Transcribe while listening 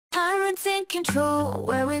Tyrants in control,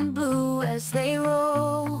 wearing blue as they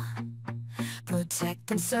roll.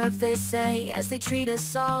 Protect and serve, they say, as they treat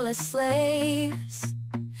us all as slaves.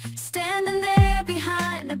 Standing there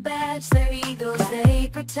behind a badge, their egos they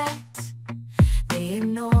protect. They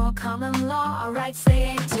ignore common law, our rights they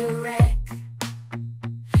aim to wreck.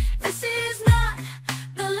 This is not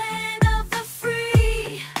the land of the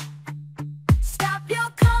free. Stop your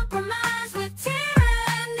compromise with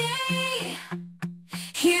tyranny.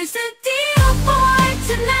 Here's the deal, boy,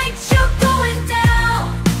 tonight you're going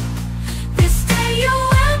down. This day you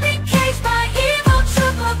will be caged by evil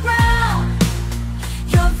Trooper Brown.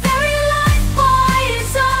 Your very life, boy,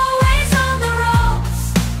 is always on the ropes.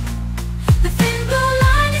 The thin blue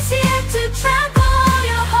line is here to trample all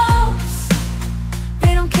your hopes.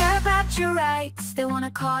 They don't care about your rights, they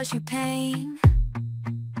wanna cause you pain.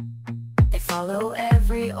 They follow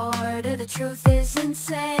every order, the truth is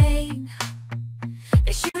insane.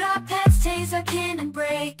 They shoot our pets, tase our kin, and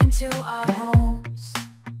break into our homes.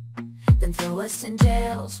 Then throw us in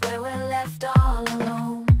jails where we're left all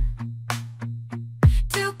alone.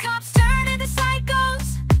 Do cops turn into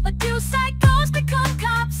psychos? Or do psychos become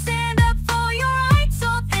cops? Stand up for your rights,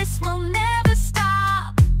 or this will never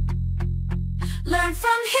stop. Learn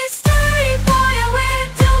from history, boy, or we're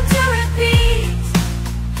doomed to repeat.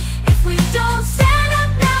 If we don't stand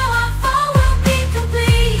up now, our fall will be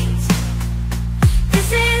complete.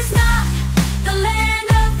 This is not the land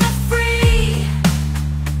of the free,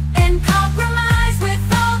 and compromise with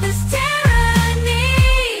all this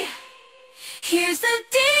tyranny. Here's the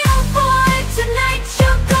deal, boy, tonight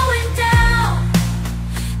you're going down.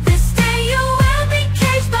 This day you will be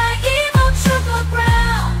caged by evil Trooper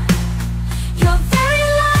Brown. Your very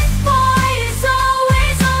life, boy, is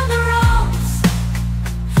always on the ropes.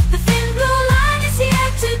 The thin blue line is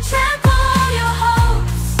here to trample all your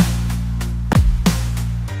hopes.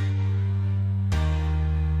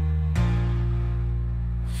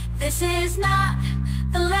 This is not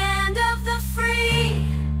the land of the free,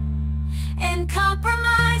 and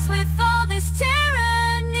compromise